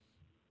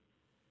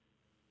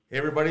Hey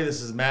everybody,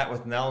 this is Matt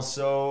with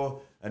NALSO,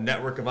 a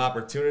network of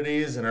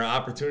opportunities, and our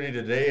opportunity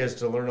today is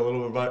to learn a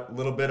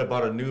little bit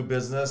about a new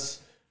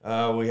business.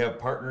 We have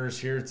partners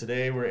here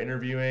today we're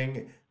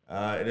interviewing.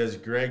 It is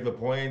Greg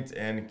LaPointe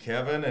and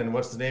Kevin. And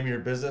what's the name of your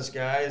business,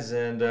 guys?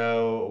 And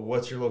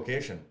what's your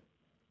location?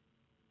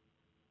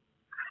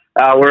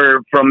 We're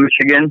from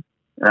Michigan.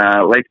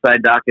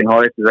 Lakeside Dock and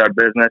Hoist is our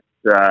business.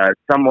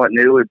 Somewhat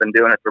new. We've been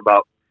doing it for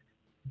about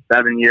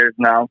 7 years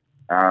now.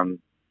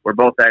 We're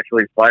both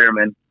actually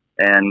firemen.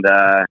 And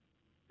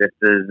this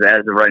is, as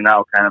of right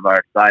now, kind of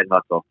our side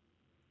hustle.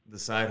 The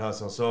side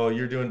hustle. So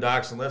you're doing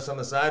docks and lifts on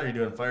the side, or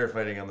you're doing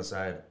firefighting on the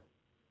side?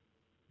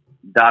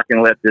 Dock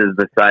and lift is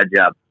the side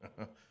job.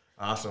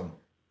 Awesome.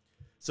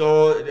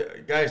 So,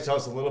 guys, tell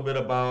us a little bit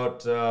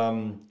about,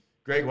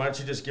 Greg, why don't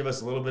you just give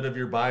us a little bit of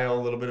your bio, a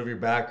little bit of your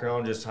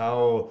background, just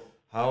how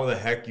the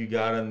heck you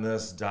got in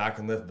this dock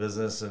and lift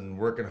business and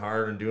working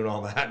hard and doing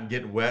all that and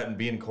getting wet and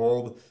being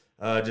cold.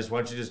 Why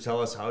don't you just tell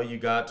us how you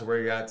got to where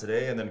you're at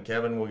today, and then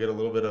Kevin will get a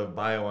little bit of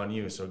bio on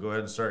you. So go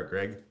ahead and start,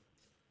 Greg.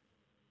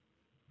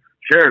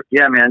 Sure.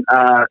 Yeah, man.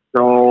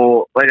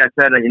 So like I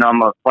said,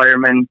 I'm a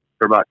fireman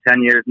for about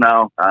 10 years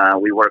now.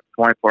 We work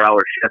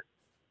 24-hour shifts.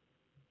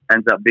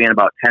 Ends up being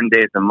about 10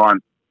 days a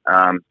month.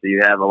 So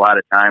you have a lot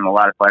of time. A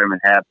lot of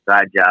firemen have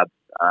side jobs.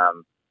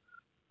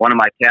 One of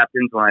my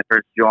captains, when I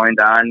first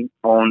joined on,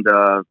 owned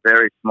a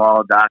very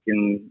small dock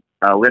and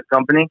lift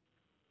company.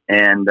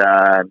 And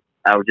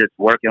I was just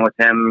working with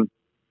him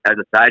as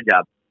a side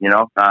job,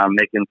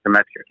 making some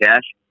extra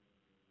cash.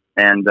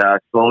 And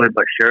slowly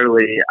but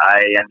surely, I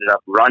ended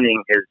up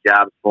running his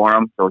jobs for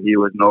him, so he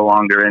was no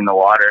longer in the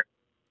water.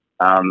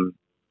 And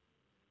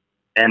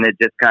it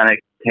just kind of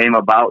came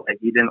about that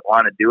he didn't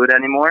want to do it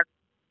anymore.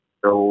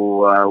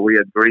 So we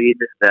agreed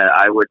that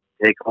I would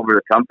take over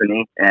the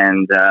company.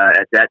 And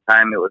at that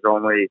time, it was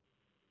only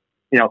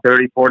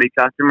 30, 40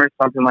 customers,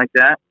 something like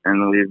that.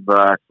 And we've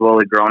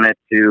slowly grown it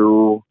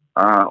to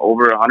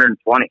over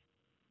 120.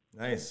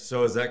 Nice.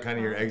 So is that kind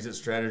of your exit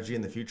strategy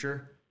in the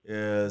future?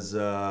 Is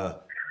grow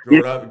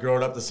it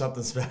up to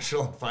something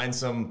special, find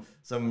some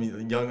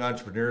young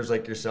entrepreneurs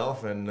like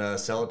yourself and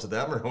sell it to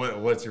them, or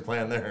what's your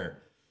plan there?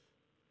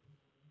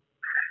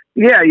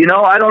 Yeah,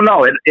 I don't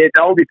know. It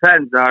all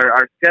depends.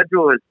 Our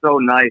schedule is so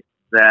nice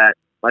that,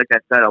 like I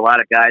said, a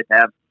lot of guys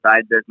have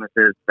side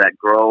businesses that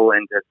grow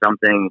into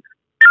something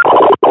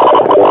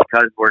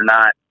because we're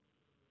not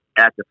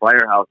at the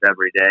firehouse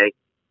every day.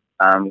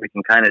 We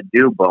can kind of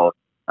do both.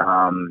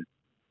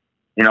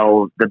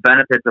 The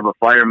benefits of a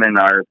fireman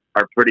are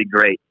pretty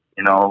great,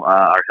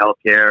 our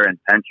healthcare and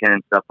pension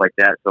and stuff like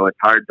that. So it's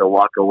hard to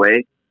walk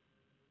away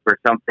for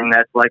something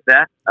that's like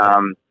that.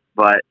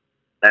 But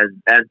as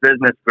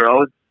business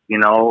grows,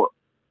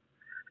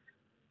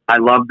 I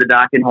love the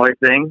dock and hoist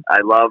thing.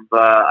 I love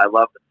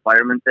the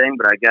fireman thing,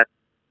 but I guess,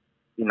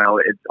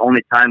 it's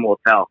only time will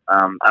tell.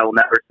 I will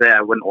never say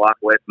I wouldn't walk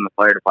away from the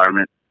fire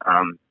department.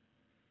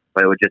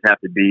 But it would just have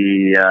to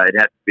be,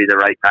 the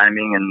right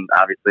timing and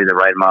obviously the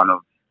right amount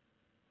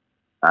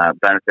of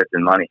benefits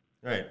and money.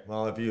 Right.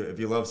 Well, if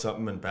you love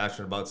something and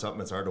passionate about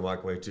something, it's hard to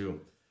walk away too.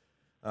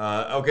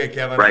 Okay,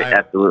 Kevin. Right.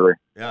 Absolutely.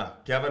 Yeah,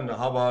 Kevin.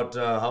 How about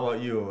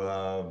you?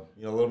 A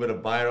little bit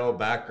of bio,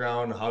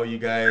 background, how you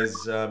guys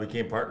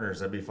became partners.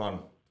 That'd be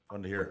fun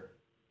to hear.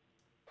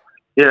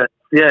 Yeah.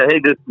 Hey,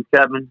 this is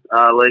Kevin.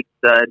 Like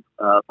said,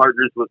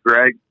 partners with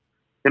Greg.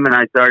 Him and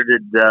I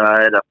started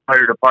at a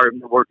fire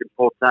department working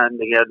full time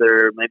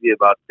together maybe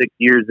about 6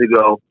 years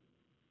ago.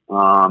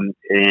 And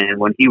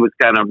when he was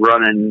kind of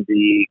running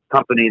the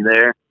company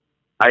there,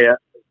 I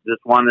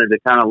just wanted to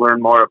kind of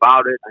learn more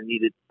about it. I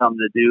needed something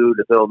to do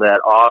to fill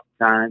that off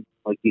time.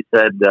 Like you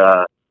said,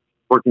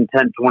 working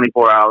 10,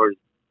 24 hours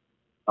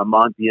a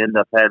month, you end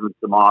up having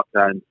some off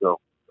time. So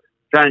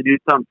trying to do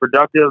something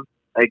productive.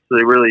 I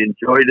actually really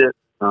enjoyed it.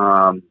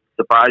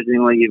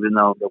 Surprisingly, even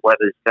though the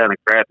weather's kind of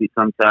crappy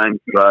sometimes,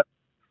 but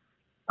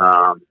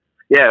I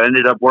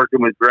ended up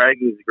working with Greg.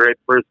 He's a great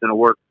person to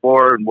work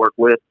for and work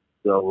with.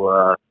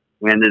 So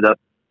we ended up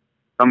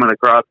coming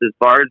across his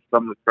barge,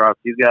 coming across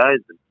you guys,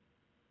 and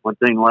one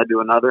thing led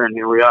to another, and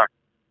here we are.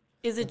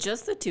 Is it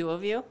just the two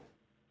of you?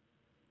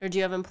 Or do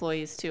you have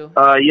employees too?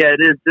 Yeah, it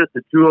is just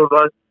the two of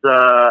us,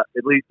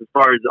 at least as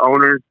far as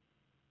owners.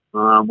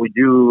 We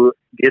do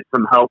get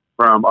some help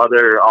from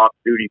other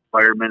off-duty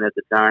firemen at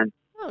the time,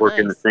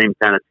 working nice. the same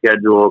kind of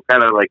schedule,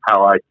 kind of like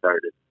how I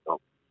started. So.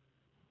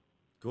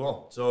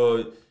 Cool.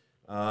 So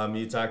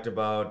you talked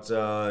about,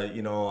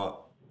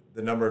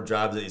 the number of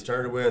jobs that you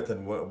started with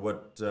and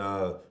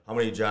how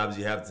many jobs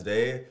you have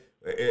today.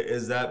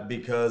 Is that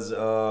because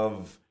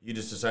of you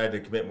just decided to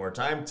commit more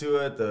time to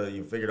it?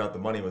 You figured out the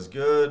money was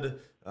good.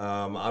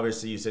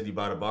 Obviously, you said you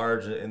bought a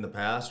barge in the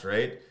past,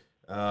 right?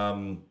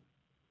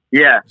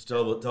 Yeah.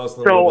 Tell us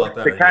a little bit about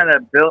that.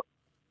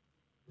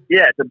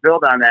 To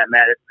build on that,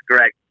 Matt, it's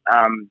Greg.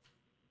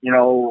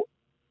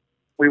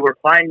 We were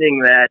finding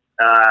that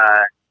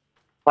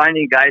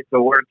finding guys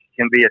to work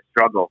can be a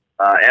struggle.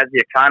 As the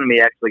economy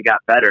actually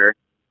got better,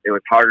 it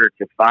was harder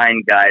to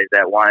find guys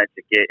that wanted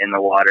to get in the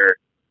water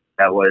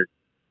that was,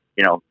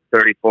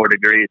 34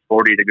 degrees,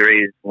 40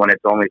 degrees when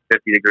it's only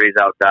 50 degrees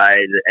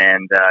outside.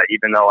 And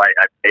even though I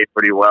paid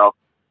pretty well,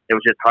 it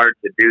was just hard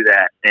to do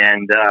that.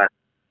 And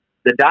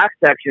the dock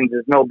sections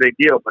is no big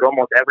deal, but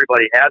almost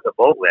everybody has a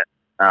boat lift.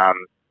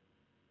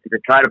 To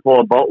try to pull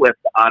a boat lift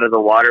out of the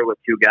water with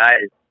two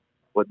guys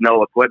with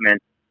no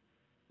equipment,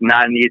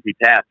 not an easy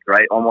task,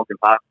 right? Almost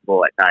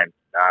impossible at times.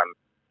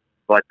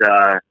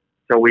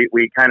 So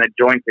we kind of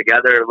joined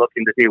together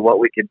looking to see what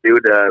we could do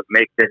to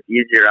make this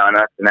easier on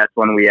us. And that's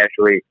when we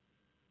actually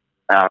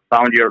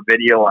found your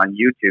video on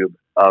YouTube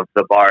of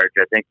the barge.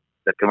 I think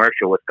the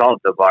commercial was called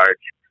The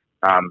Barge.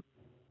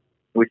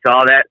 We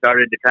saw that,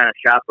 started to kind of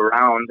shop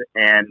around,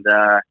 and,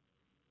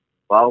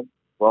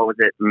 what was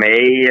it,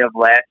 May of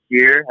last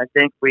year, I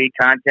think we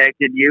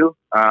contacted you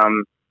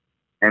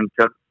and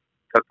took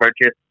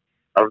purchase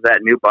of that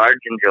new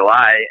barge in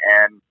July,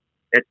 and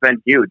it's been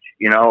huge.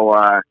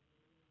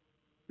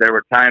 There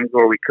were times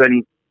where we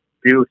couldn't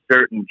do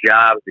certain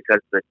jobs because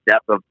of the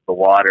depth of the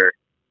water,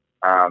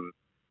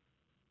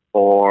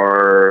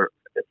 or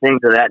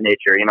things of that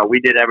nature. We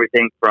did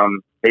everything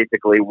from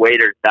basically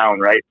waders down,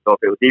 right? So if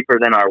it was deeper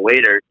than our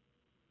waders,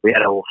 we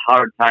had a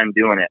hard time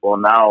doing it. Well,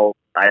 now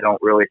I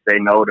don't really say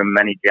no to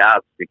many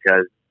jobs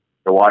because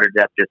the water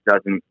depth just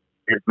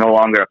it's no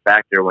longer a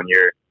factor when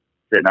you're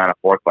sitting on a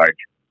fork barge.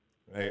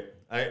 Right.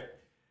 I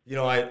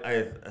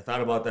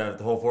thought about that,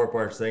 the whole fork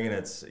barge thing, and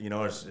it's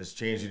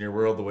changing your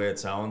world the way it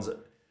sounds.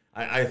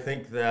 I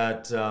think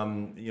that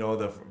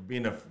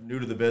being new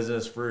to the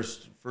business,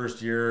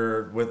 first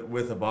year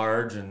with a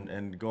barge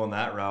and going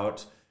that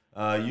route,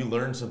 you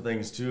learned some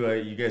things too.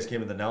 You guys came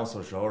to the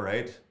NALSO show,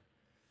 right?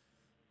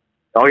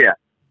 Oh yeah.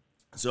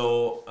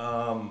 So,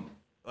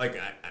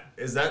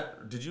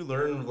 did you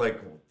learn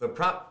the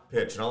prop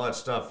pitch and all that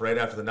stuff right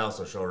after the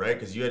NALSO show, right?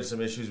 Because you had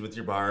some issues with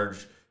your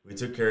barge. We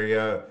took care of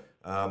you.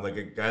 A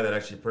guy that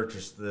actually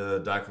purchased the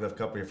dock lift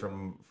company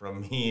from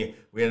me,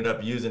 we ended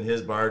up using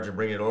his barge and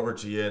bringing it over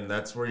to you, and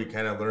that's where you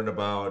kind of learned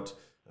about,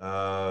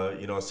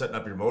 setting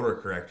up your motor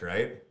correct,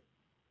 right?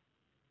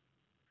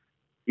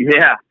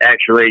 Yeah,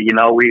 actually,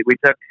 we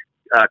took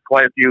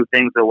quite a few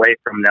things away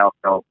from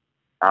NALSO.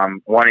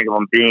 One of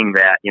them being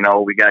that,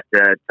 we got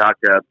to talk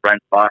to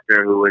Brent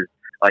Foster, who was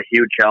a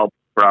huge help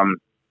from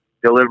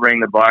delivering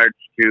the barge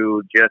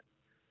to just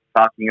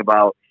talking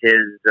about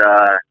his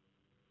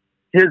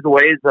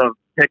ways of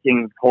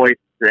picking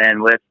hoists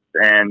and lifts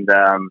and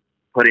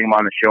putting them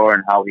on the shore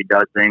and how he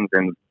does things,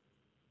 and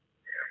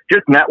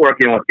just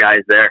networking with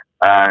guys there.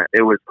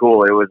 It was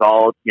cool. It was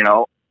all,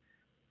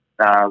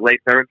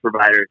 lake service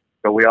providers.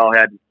 So we all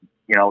had,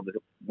 the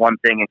one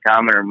thing in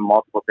common or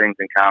multiple things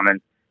in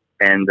common.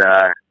 And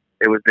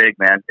it was big,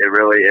 man. It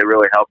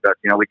really helped us.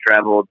 We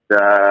traveled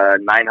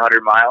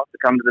 900 miles to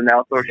come to the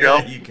NALSO show.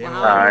 Yeah, you came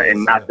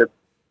and not the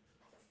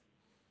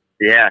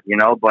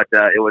but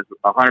it was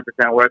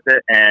 100% worth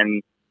it.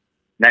 And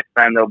next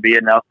time there'll be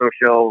a NALSO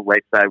show,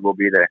 Lakeside will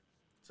be there.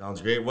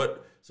 Sounds great.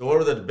 So what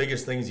were the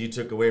biggest things you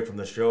took away from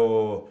the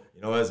show,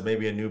 as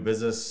maybe a new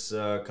business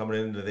coming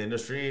into the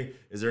industry?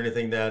 Is there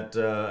anything that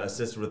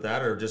assisted with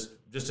that, or just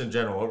in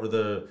general, what were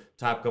the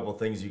top couple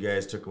things you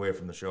guys took away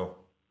from the show?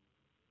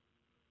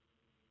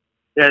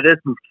 Yeah, this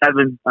is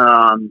Kevin.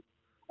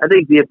 I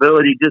think the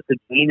ability just to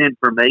gain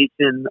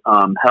information,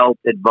 help,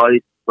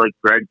 advice, like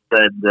Greg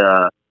said,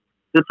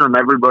 just from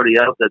everybody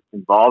else that's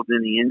involved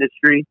in the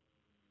industry,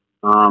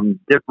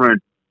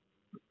 different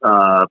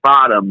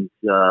bottoms,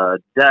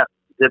 depth,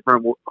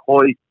 different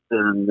hoists,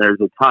 and there's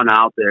a ton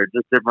out there,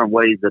 just different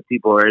ways that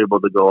people are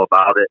able to go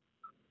about it.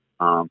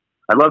 I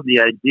love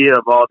the idea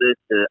of all this,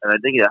 and I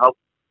think it helps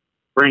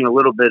bring a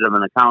little bit of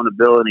an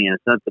accountability and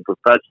a sense of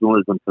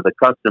professionalism for the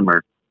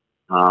customer.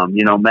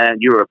 Matt,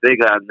 you were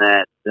big on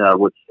that,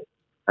 which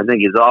I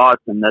think is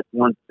awesome. That's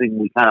one thing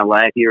we kind of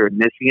lack here in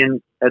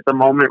Michigan at the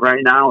moment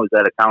right now, is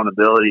that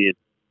accountability and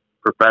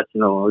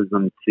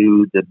professionalism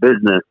to the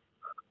business.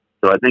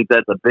 So I think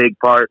that's a big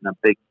part and a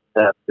big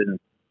step in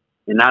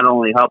not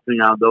only helping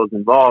out those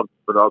involved,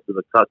 but also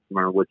the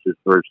customer, which is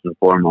first and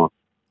foremost.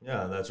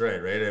 Yeah, that's right.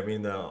 I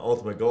mean, the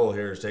ultimate goal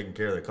here is taking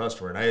care of the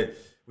customer. And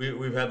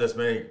we've had this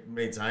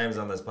many times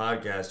on this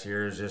podcast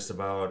here, is just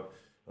about,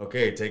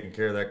 okay, taking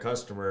care of that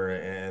customer.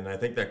 And I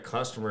think that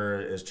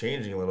customer is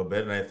changing a little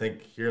bit. And I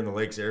think here in the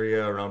Lakes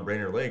area, around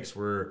Brainerd Lakes,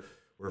 we're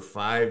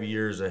 5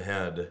 years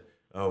ahead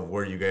of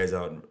where you guys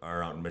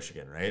are out in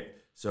Michigan, right?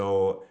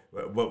 So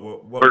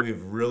what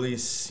we've really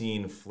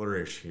seen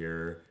flourish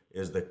here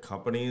is the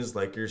companies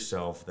like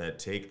yourself that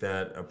take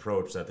that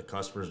approach, that the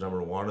customer is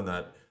number one and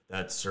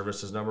that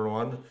service is number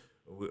one.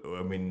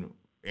 I mean,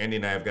 Andy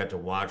and I have got to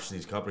watch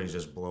these companies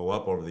just blow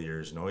up over the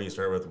years. You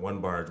start with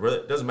one barge.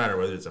 It doesn't matter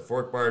whether it's a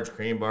fork barge,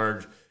 crane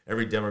barge.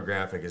 Every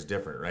demographic is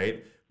different,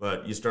 right?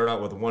 But you start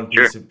out with one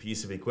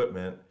piece of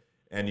equipment,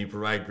 and you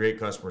provide great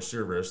customer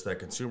service. That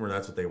consumer,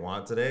 that's what they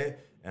want today.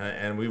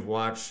 And we've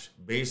watched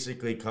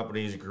basically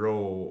companies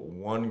grow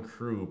one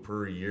crew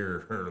per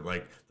year,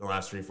 like the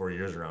last 3-4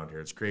 years around here.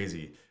 It's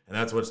crazy, and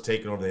that's what's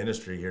taken over the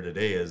industry here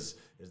today is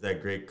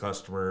that great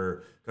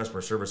customer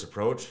service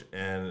approach,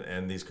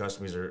 and these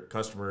customers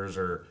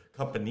or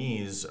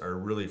companies are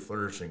really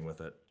flourishing with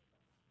it.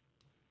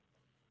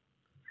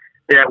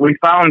 Yeah, we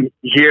found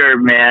here,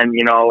 man,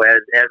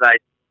 as I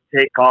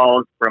take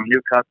calls from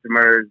new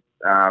customers,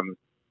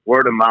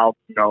 word of mouth,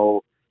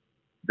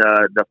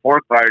 the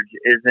fork barge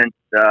isn't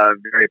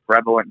very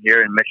prevalent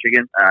here in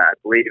Michigan. I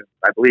believe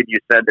you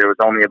said there was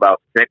only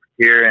about 6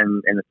 here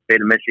in the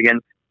state of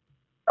Michigan.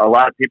 A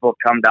lot of people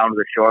come down to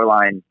the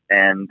shoreline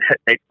and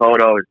take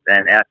photos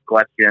and ask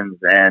questions,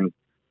 and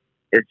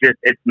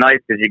it's nice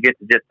because you get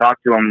to just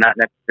talk to them, not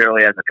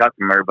necessarily as a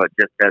customer, but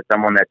just as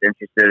someone that's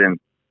interested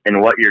in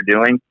what you're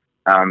doing.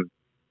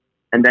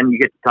 And then you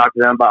get to talk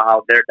to them about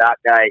how their dock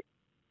guy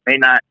may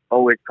not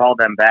always call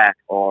them back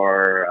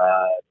or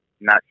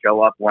not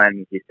show up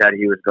when he said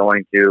he was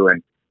going to.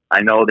 And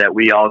I know that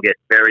we all get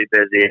very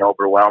busy and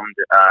overwhelmed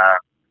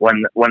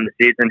when the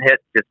season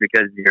hits, just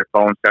because your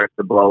phone starts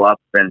to blow up,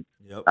 and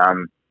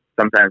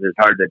sometimes it's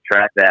hard to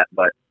track that.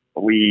 But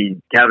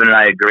Kevin and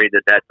I agree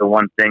that that's the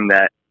one thing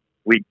that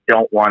we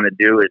don't want to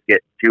do is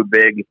get too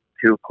big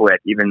too quick,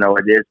 even though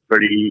it is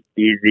pretty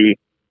easy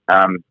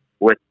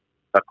with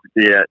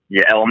the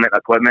element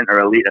equipment or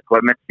elite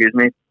equipment, excuse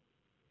me.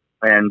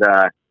 And,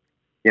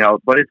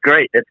 but it's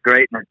great. It's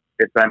great. And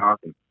it's been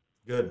awesome.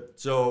 Good.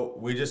 So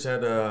we just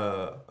had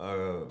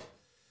a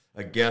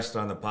guest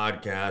on the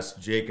podcast,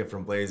 Jacob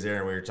from Blaze Air,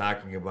 and we were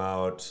talking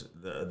about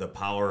the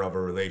power of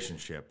a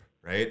relationship,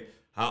 right?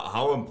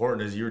 How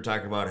important is, you were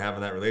talking about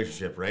having that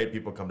relationship, right?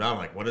 People come down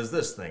like, what is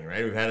this thing,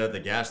 right? We've had it at the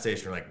gas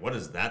station, like, what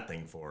is that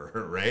thing for,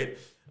 right?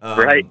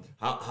 Right.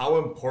 How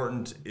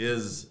important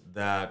is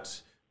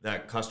that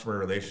customer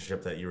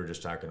relationship that you were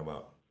just talking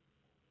about?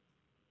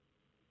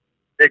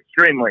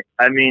 Extremely.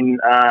 I mean,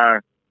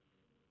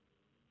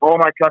 all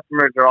my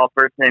customers are all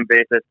first name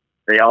basis.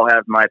 They all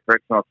have my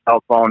personal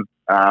cell phone.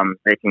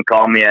 They can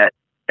call me at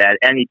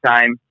any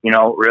time.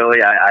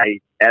 Really, I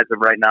as of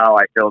right now,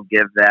 I still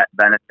give that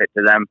benefit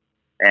to them,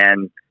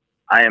 and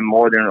I am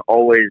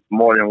always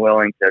more than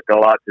willing to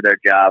go out to their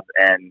job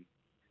and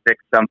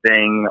fix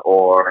something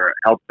or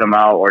help them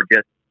out or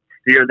just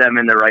steer them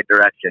in the right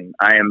direction.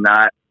 I am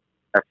not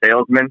a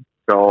salesman,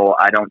 so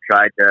I don't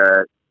try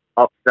to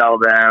upsell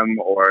them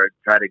or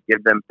try to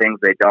give them things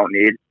they don't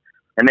need.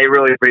 And they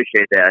really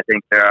appreciate that. I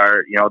think there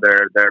are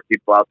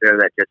people out there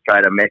that just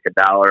try to make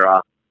 $1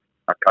 off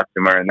a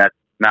customer, and that's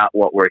not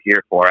what we're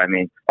here for. I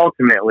mean,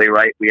 ultimately,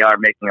 right, we are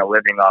making a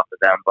living off of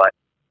them, but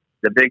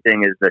the big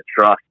thing is the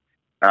trust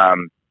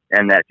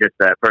and that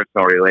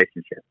personal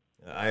relationship.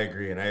 I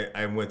agree, and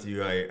I'm with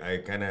you.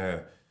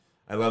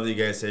 I love that you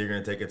guys say you're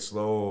going to take it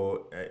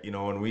slow.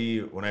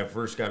 When I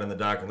first got in the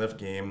dock and lift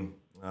game,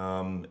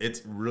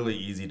 it's really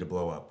easy to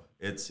blow up.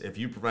 If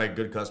you provide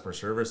good customer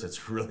service,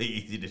 it's really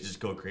easy to just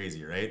go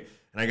crazy, right?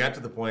 And I got to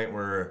the point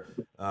where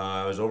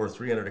I was over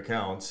 300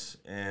 accounts,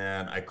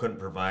 and I couldn't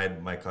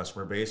provide my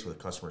customer base with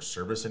customer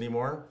service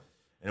anymore.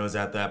 And it was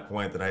at that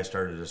point that I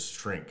started to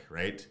shrink,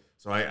 right?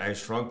 So I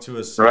shrunk to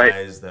a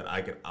size that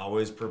I could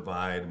always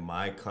provide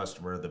my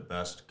customer the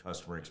best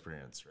customer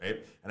experience,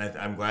 right? And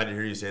I'm glad to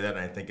hear you say that,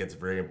 and I think it's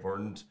very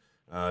important.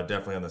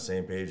 Definitely on the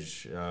same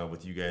page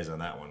with you guys on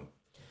that one.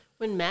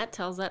 When Matt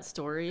tells that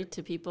story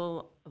to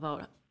people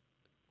about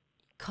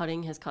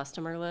cutting his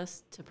customer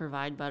list to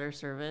provide better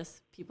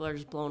service, people are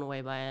just blown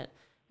away by it.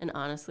 And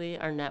honestly,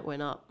 our net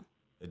went up.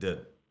 It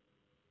did.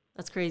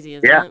 That's crazy,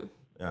 isn't it?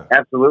 Yeah,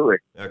 absolutely.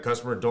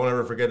 Don't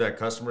ever forget that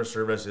customer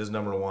service is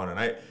number one.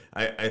 And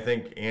I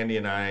think Andy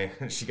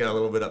and she got a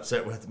little bit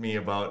upset with me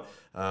about,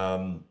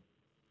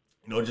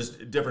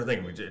 just different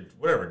things,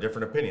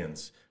 different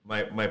opinions.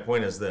 My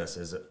point is this,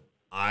 is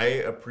I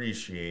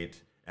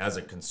appreciate as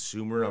a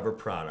consumer of a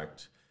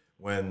product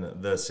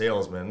when the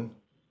salesman,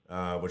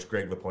 which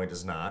Greg LaPointe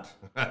is not,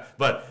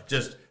 but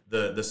just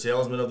the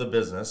salesman of the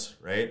business,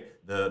 right?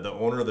 The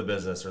owner of the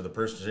business or the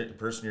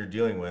person you're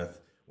dealing with,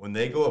 when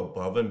they go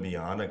above and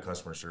beyond on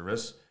customer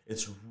service,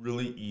 it's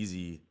really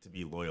easy to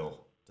be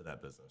loyal to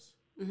that business.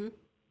 Mm-hmm.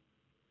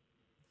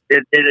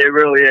 It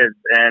really is.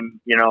 And,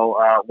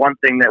 one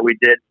thing that we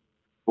did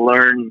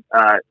learn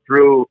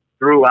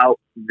throughout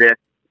this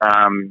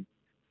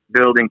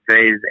building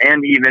phase,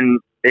 and even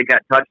it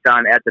got touched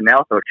on at the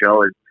NALSO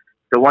show, is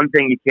the one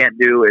thing you can't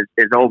do is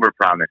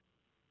overpromise.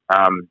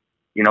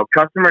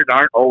 Customers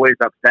aren't always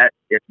upset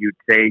if you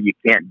say you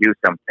can't do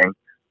something,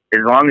 as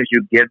long as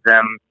you give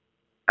them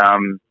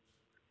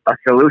a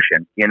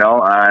solution.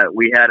 I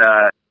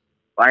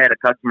had a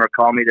customer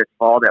call me this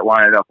fall that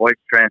wanted a hoist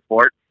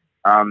transport,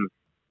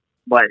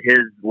 but his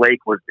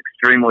lake was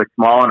extremely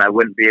small and I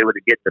wouldn't be able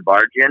to get the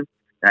barge in,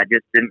 and I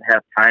just didn't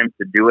have time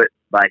to do it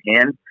by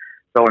hand.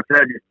 So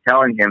instead of just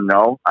telling him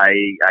no,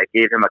 I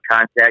gave him a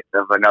contact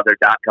of another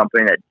dock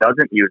company that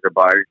doesn't use a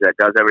barge, that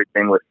does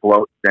everything with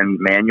floats and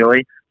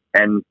manually.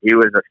 And he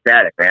was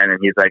ecstatic, man. And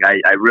he's like,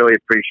 I really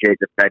appreciate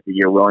the fact that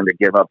you're willing to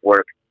give up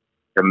work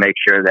to make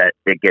sure that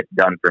it gets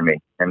done for me.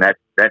 And that's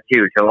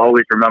huge. He'll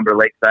always remember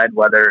Lakeside,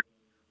 whether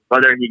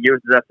he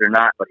uses us or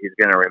not, but he's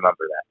going to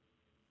remember that.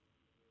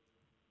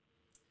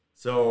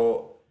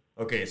 So,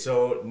 okay,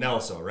 so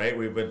NALSO, right?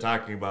 We've been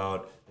talking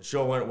about the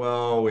show went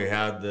well. We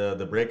had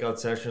the breakout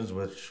sessions,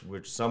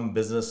 which some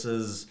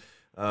businesses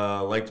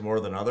liked more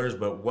than others.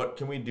 But what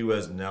can we do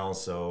as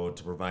NALSO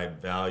to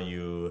provide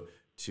value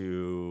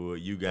to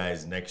you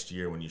guys next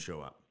year when you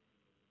show up?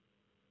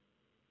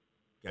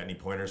 Got any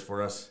pointers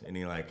for us?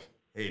 Any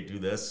hey, do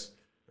this,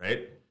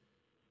 right?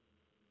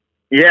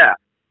 Yeah.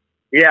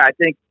 I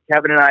think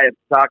Kevin and I have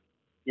talked,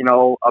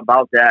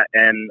 about that,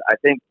 and I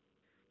think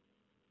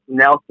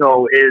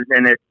NALSO is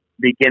in its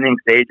beginning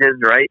stages,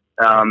 right?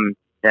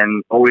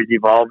 And always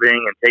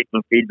evolving and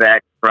taking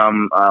feedback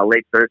from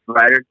lake service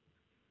providers.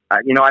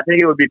 I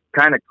think it would be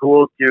kind of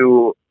cool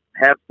to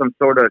have some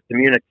sort of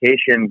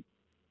communication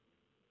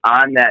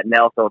on that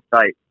NALSO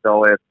site.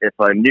 So if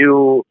a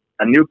new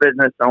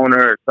business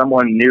owner or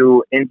someone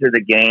new into the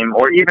game,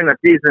 or even a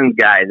seasoned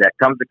guy that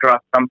comes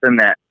across something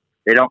that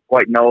they don't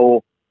quite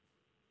know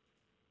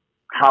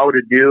how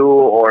to do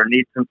or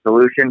need some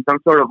solution, some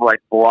sort of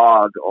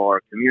blog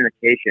or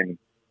communication,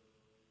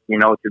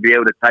 to be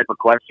able to type a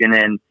question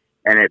in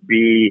and it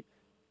be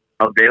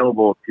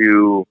available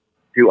to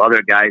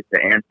other guys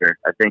to answer.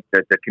 I think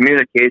that the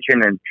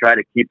communication and try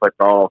to keep us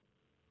all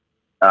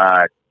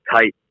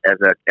tight as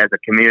a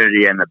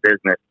community and a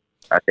business,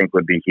 I think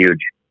would be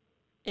huge.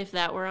 If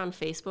that were on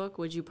Facebook,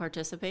 would you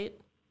participate?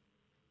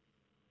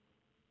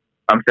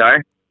 I'm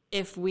sorry?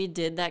 If we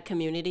did that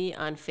community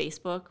on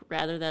Facebook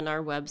rather than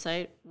our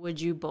website, would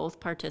you both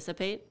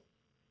participate?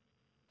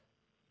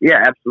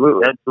 Yeah,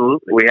 absolutely.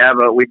 We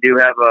do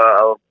have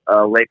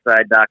a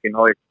Lakeside Dock and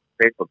Hoist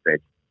Facebook page.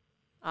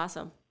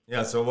 Awesome.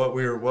 Yeah. So what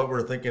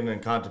we're thinking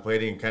and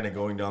contemplating, kind of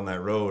going down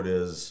that road,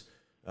 is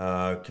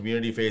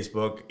community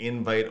Facebook,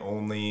 invite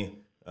only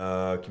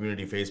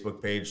community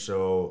Facebook page.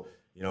 So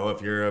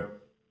if you're a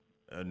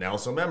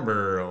NALSO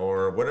member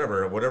or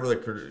whatever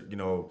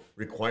the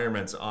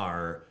requirements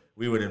are,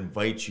 we would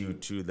invite you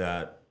to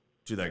that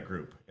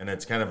group, and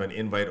it's kind of an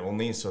invite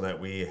only, so that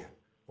we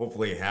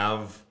hopefully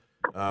have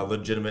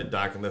legitimate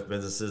dock and lift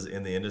businesses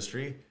in the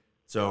industry.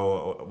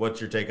 So, what's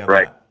your take on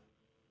that?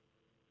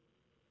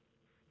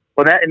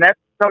 Well, that's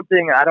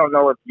something, I don't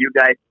know if you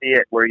guys see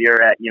it where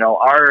you're at.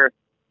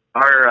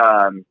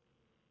 Our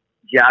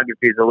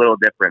geography is a little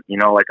different.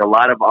 A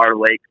lot of our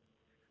lakes,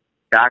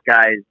 dock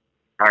guys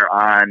are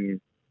on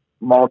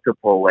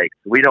multiple lakes.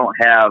 We don't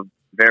have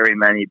very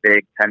many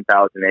big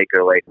 10,000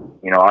 acre lakes.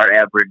 Our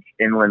average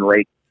inland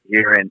lake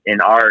here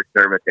in our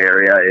service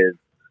area is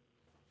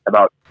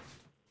about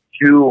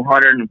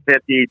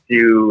 250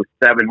 to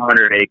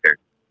 700 acres.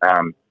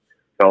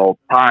 So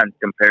ponds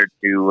compared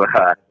to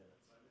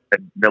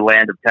the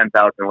land of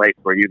 10,000 lakes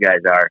where you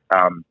guys are.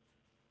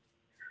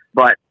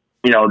 But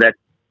it's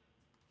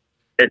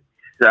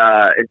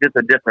just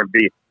a different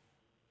beast.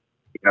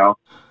 So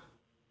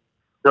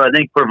I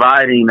think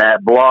providing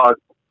that blog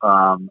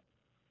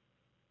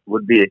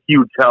would be a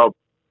huge help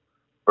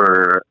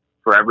for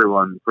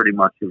everyone pretty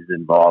much who's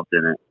involved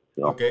in it.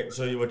 So, okay,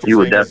 so what you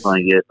would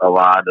definitely get a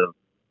lot of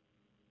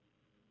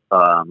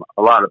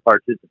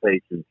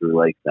participation through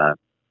Lakeside.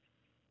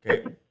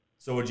 Okay,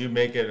 so would you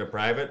make it a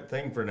private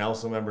thing for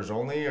NALSO members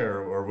only,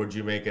 or would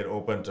you make it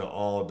open to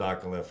all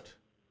dock and lift?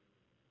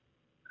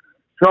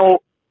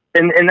 So,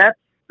 and that's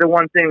the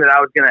one thing that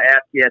I was going to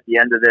ask you at the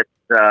end of this.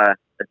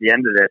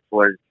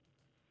 Was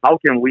how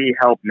can we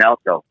help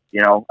NALSO?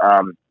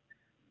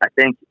 I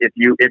think if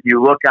you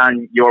look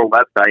on your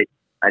website,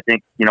 I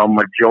think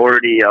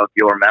majority of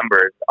your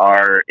members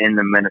are in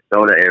the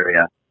Minnesota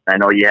area. I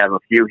know you have a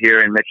few here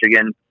in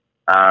Michigan.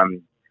 I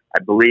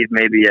believe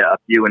maybe a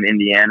few in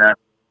Indiana,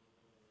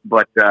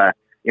 but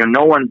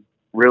no one's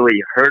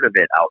really heard of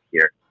it out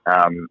here.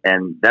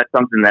 And that's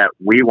something that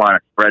we want to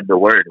spread the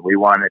word. We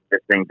want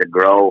this thing to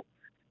grow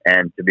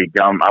and to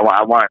become.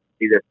 I want to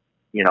see this,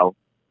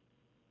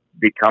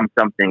 become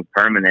something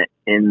permanent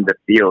in the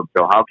field.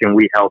 So how can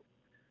we help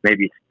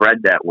maybe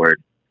spread that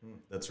word?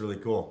 That's really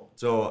cool.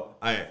 So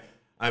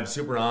I'm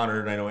super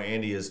honored, and I know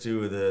Andy is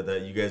too,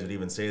 that you guys would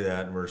even say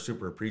that, and we're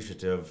super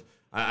appreciative.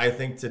 I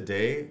think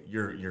today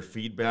your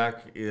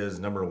feedback is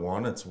number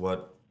one. It's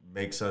what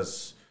makes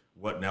us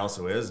what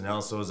NALSO is.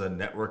 NALSO is a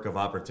network of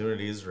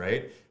opportunities,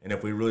 right? And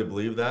if we really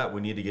believe that, we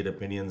need to get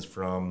opinions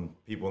from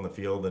people in the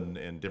field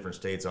and different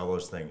states, all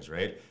those things,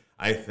 right?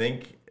 I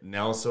think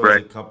NALSO as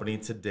a company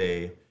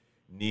today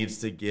needs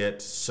to get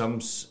just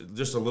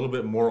a little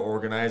bit more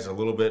organized, a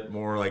little bit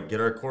more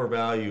get our core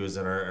values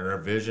and our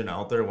vision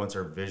out there once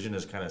our vision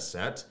is kind of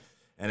set.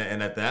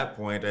 And at that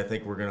point, I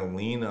think we're going to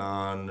lean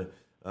on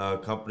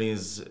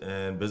companies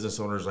and business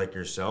owners like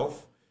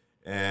yourself,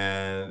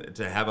 and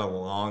to have a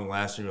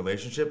long-lasting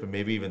relationship, and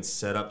maybe even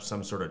set up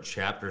some sort of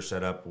chapter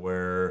setup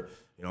where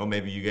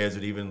maybe you guys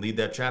would even lead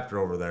that chapter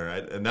over there.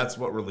 And that's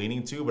what we're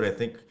leaning to. But I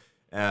think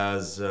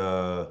as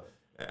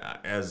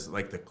as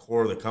like the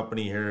core of the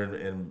company here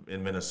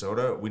in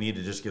Minnesota, we need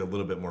to just get a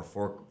little bit more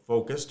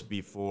focused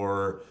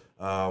before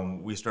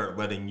we start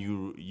letting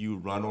you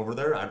run over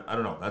there. I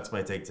don't know. That's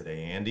my take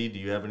today. Andy, do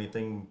you have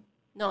anything?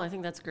 No, I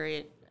think that's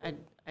great. I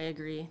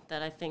agree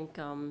that I think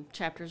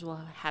chapters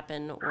will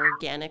happen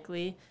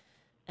organically,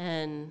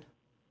 and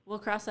we'll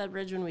cross that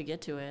bridge when we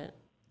get to it.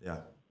 Yeah.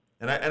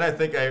 And I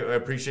think I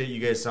appreciate you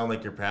guys sound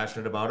like you're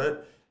passionate about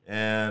it.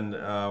 And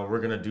we're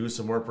going to do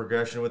some more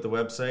progression with the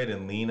website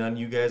and lean on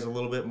you guys a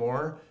little bit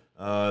more.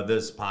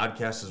 This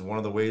podcast is one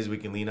of the ways we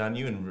can lean on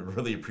you, and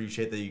really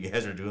appreciate that you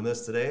guys are doing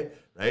this today,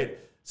 right?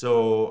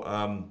 So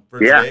for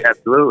today,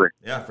 absolutely.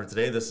 Yeah, for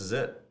today, this is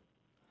it.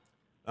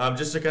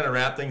 Just to kind of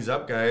wrap things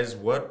up, guys,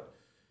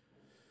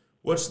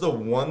 what's the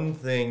one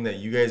thing that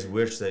you guys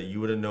wish that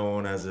you would have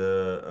known as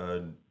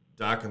a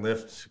dock and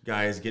lift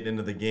guys getting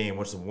into the game?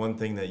 What's the one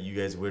thing that you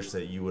guys wish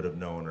that you would have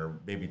known or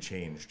maybe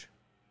changed?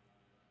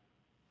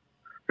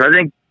 So I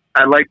think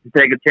I'd like to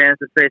take a chance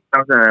to say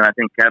something, and I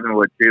think Kevin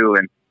would too.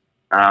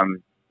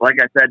 And like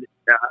I said,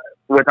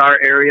 with our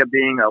area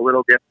being a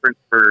little different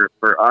for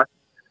us,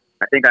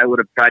 I think I would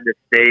have tried to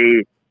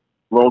stay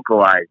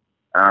localized.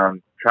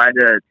 Try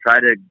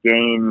to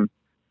gain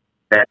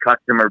that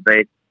customer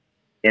base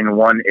in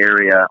one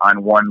area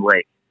on one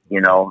lake.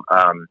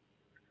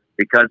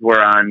 Because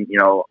we're on,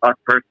 us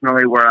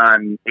personally, we're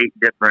on 8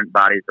 different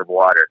bodies of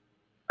water.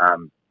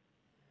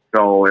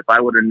 So if I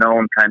would have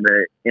known kind of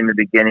in the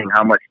beginning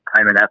how much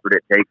time and effort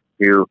it takes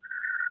to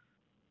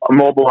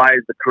mobilize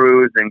the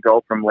crews and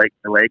go from lake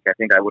to lake, I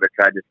think I would have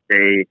tried to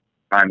stay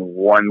on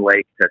one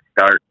lake to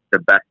start the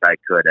best I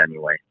could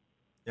anyway.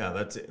 Yeah,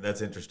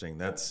 that's interesting.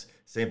 That's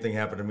same thing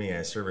happened to me.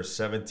 I serviced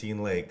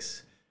 17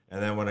 lakes,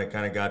 and then when I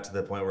kind of got to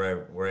the point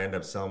where I ended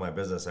up selling my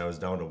business, I was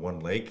down to one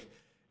lake.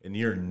 And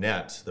your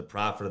net, the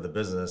profit of the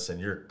business, and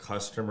your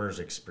customers'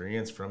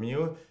 experience from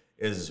you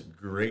is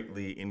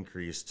greatly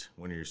increased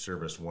when you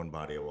service one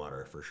body of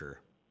water, for sure.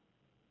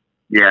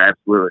 Yeah,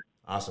 absolutely.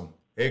 Awesome.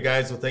 Hey,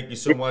 guys, well, thank you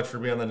so much for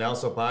being on the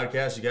NALSO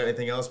podcast. You got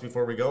anything else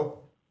before we go?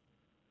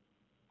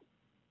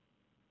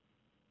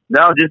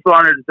 No, just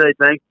wanted to say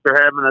thanks for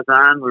having us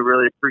on. We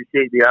really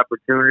appreciate the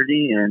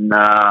opportunity, and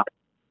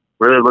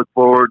really look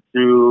forward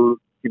to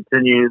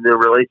continue the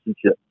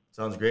relationship.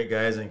 Sounds great,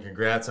 guys, and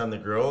congrats on the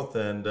growth,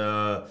 and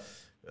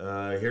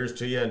here's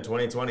to you in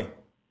 2020.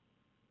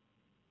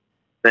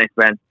 Thanks,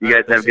 man. You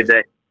guys have a good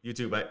day. You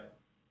too. Bye.